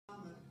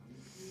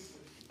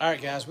All right,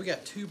 guys, we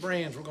got two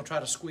brands we're going to try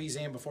to squeeze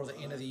in before the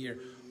end of the year.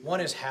 One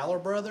is Howler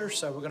Brothers,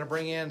 so we're going to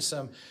bring in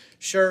some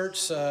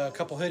shirts, a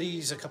couple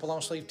hoodies, a couple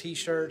long-sleeve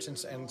T-shirts,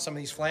 and some of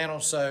these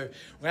flannels. So we're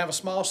going to have a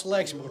small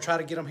selection, but we'll try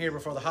to get them here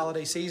before the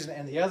holiday season.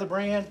 And the other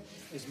brand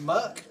is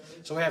Muck.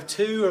 So we have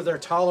two of their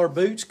taller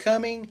boots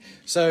coming.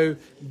 So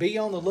be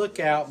on the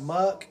lookout.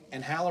 Muck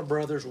and Howler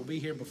Brothers will be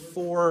here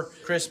before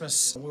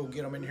Christmas. We'll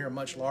get them in here a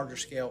much larger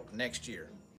scale next year.